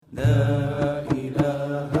Assalamu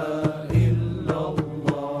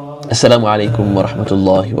alaikum wa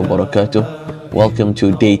rahmatullahi wa barakatuh. Welcome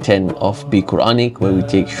to day 10 of Be Quranic, where we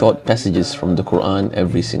take short passages from the Quran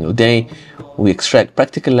every single day. We extract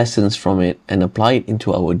practical lessons from it and apply it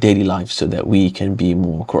into our daily life so that we can be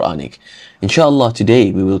more Quranic. Inshallah,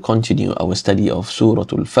 today we will continue our study of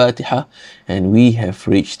Suratul Fatiha, and we have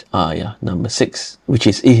reached Ayah number 6, which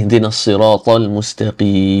is Ihdina Al-Siratul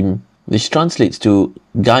Mustaqeem. This translates to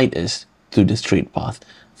guide us to the straight path.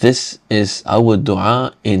 This is our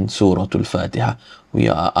dua in Suratul Fatiha. We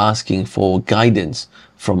are asking for guidance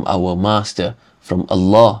from our Master, from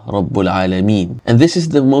Allah Rabbul Alameen. And this is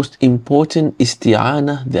the most important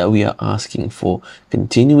isti'anah that we are asking for.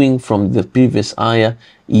 Continuing from the previous ayah,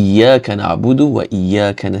 Iyyaka na'budu wa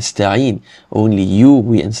iyyaka nasta'een. Only you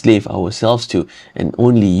we enslave ourselves to, and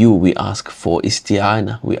only you we ask for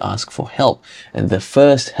isti'anah, we ask for help. And the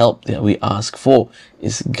first help that we ask for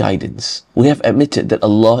is guidance. We have admitted that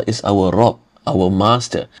Allah is our Rabb, our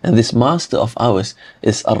Master, and this Master of ours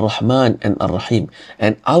is Ar-Rahman and Ar-Rahim.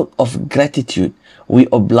 And out of gratitude, we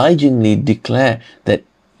obligingly declare that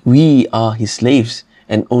we are His slaves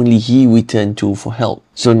and only He we turn to for help.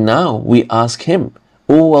 So now we ask Him,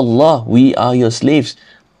 "O Allah, we are your slaves.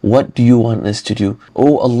 What do you want us to do?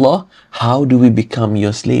 O Allah, how do we become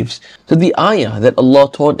your slaves?" So the ayah that Allah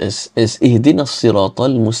taught us is Ihdina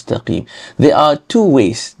Al-Siratul Mustaqeem. There are two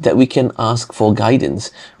ways that we can ask for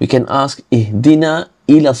guidance. We can ask Ihdina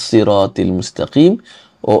Al-Siratul Mustaqeem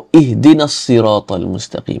or Ihdina Al-Siratul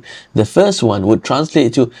Mustaqeem. The first one would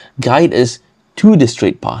translate to guide us to the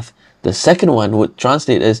straight path. The second one would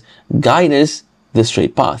translate as guide us the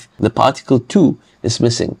straight path. The particle to is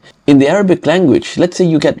missing. In the Arabic language, let's say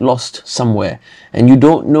you get lost somewhere and you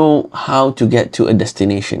don't know how to get to a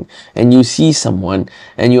destination, and you see someone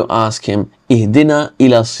and you ask him, Ihdina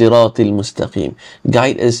ila siratil mustaqeem,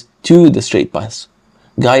 guide us to the straight path.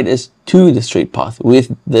 Guide us to the straight path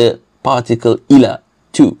with the particle ila,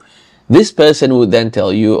 to. This person would then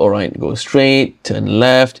tell you, all right, go straight, turn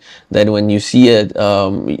left. Then when you see a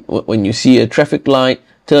traffic light,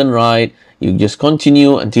 turn right. You just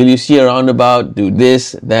continue until you see a roundabout, do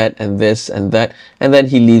this, that, and this, and that, and then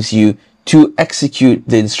he leaves you to execute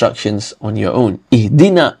the instructions on your own.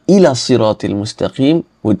 Ihdina ila siratil mustaqeem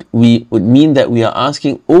would mean that we are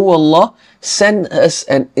asking, "Oh Allah, send us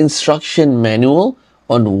an instruction manual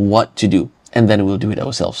on what to do, and then we'll do it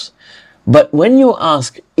ourselves." But when you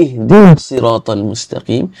ask Ihdina Al-Siratul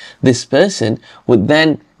Mustaqeem, this person would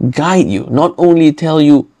then guide you, not only tell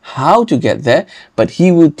you how to get there, but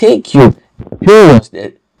he will take you towards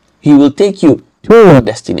it. He will take you to your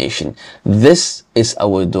destination. This is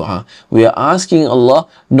our dua. We are asking Allah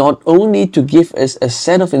not only to give us a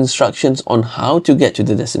set of instructions on how to get to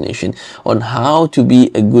the destination, on how to be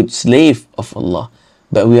a good slave of Allah,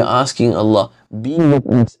 but we are asking Allah, be with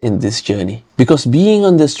us in this journey. Because being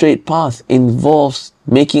on the straight path involves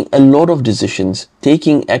making a lot of decisions,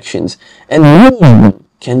 taking actions, and many of them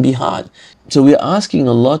can be hard. So we are asking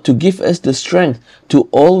Allah to give us the strength to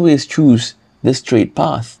always choose the straight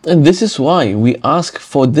path. And this is why we ask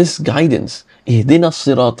for this guidance, Ihdina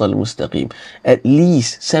Al-Siratul Mustaqeem, at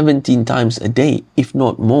least 17 times a day, if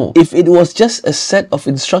not more. If it was just a set of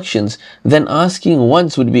instructions, then asking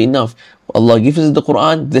once would be enough. Allah gives us the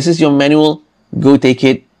Quran, this is your manual, go take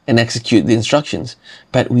it and execute the instructions.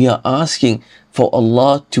 But we are asking for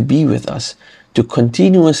Allah to be with us, to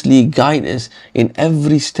continuously guide us in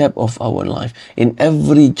every step of our life, in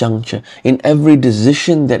every juncture, in every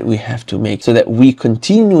decision that we have to make, so that we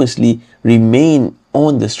continuously remain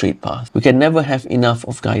on the straight path. We can never have enough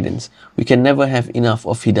of guidance. We can never have enough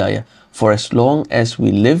of hidayah. For as long as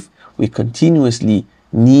we live, we continuously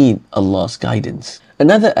need Allah's guidance.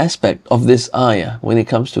 Another aspect of this ayah when it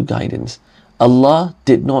comes to guidance, Allah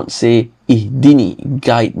did not say, Ihdini,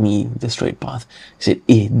 guide me the straight path. He said,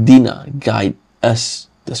 Ihdina, guide us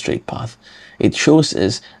the straight path. It shows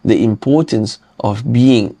us the importance of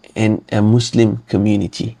being in a Muslim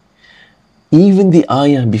community. Even the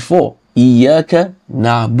ayah before, Iyyaka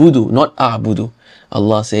na'budu, not a'budu.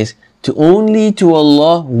 Allah says, to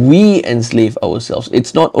Allah we enslave ourselves.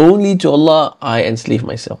 It's not only to Allah I enslave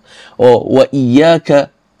myself. Or wa iyyaka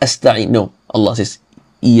asta'in. No, Allah says,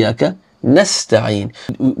 Iyyaka nasta'in.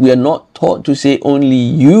 We are not taught to say only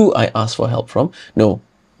you I ask for help from. No,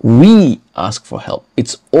 we ask for help.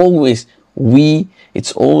 It's always we,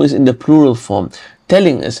 it's always in the plural form,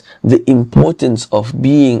 telling us the importance of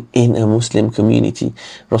being in a Muslim community.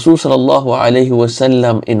 Rasul sallallahu alayhi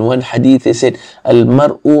wasallam in one hadith, he said,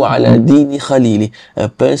 Al-mar'u ala dini khalili. A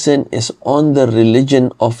person is on the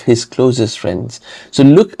religion of his closest friends. So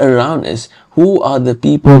look around us. Who are the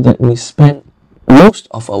people that we spend most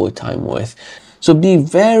of our time with. So be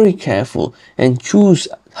very careful and choose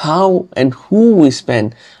how and who we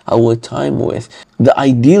spend our time with. The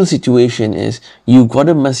ideal situation is you got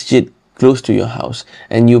a masjid close to your house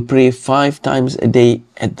and you pray 5 times a day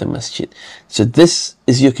at the masjid. So this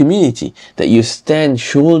is your community that you stand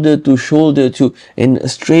shoulder to in a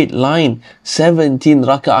straight line, 17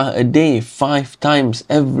 rak'ah a day, 5 times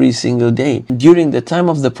every single day. During the time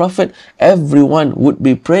of the Prophet, everyone would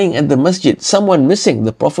be praying at the masjid. Someone missing,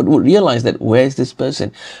 the Prophet would realize that where is this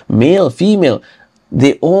person? Male, female,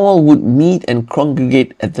 they all would meet and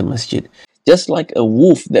congregate at the masjid. Just like a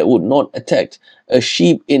wolf that would not attack a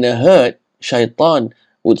sheep in a herd, shaitan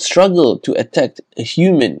would struggle to attack a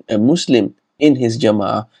human, a Muslim in his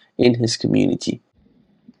jama'ah, in his community.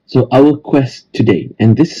 So our quest today,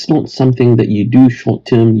 and this is not something that you do short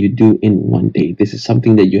term, you do in one day. This is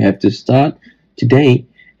something that you have to start today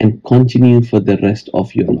and continue for the rest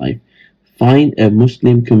of your life. Find a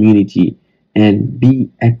Muslim community and be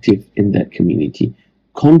active in that community.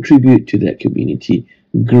 Contribute to that community.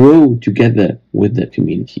 Grow together with that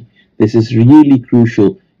community. This is really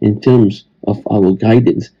crucial in terms of our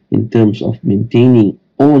guidance, in terms of maintaining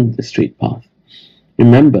on the straight path.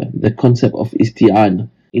 Remember the concept of isti'anah.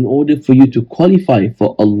 In order for you to qualify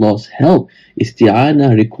for Allah's help,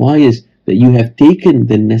 isti'anah requires that you have taken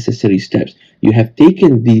the necessary steps. You have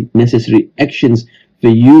taken the necessary actions for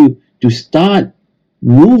you to start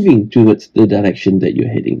moving towards the direction that you're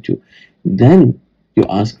heading to. Then you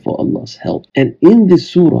ask for Allah's help. And in this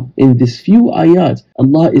surah, in these few ayats,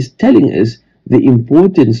 Allah is telling us the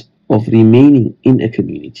importance of remaining in a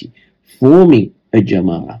community, forming a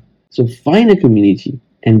jama'ah. So find a community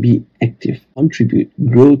and be active, contribute,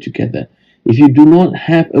 grow together. If you do not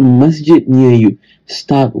have a masjid near you,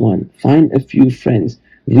 start one. Find a few friends,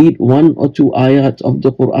 read 1 or 2 ayats of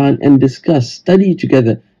the Quran and discuss, study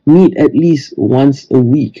together, meet at least once a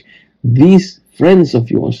week. These friends of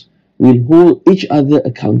yours will hold each other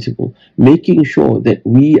accountable, making sure that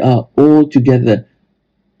we are all together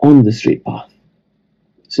on the straight path.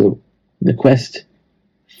 So the quest,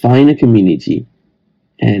 find a community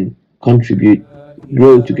and contribute,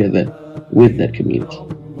 grow together with that community.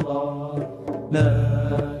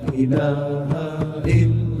 لا إله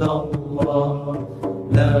إلا الله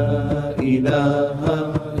لا إله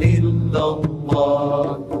إلا الله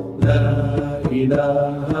لا إله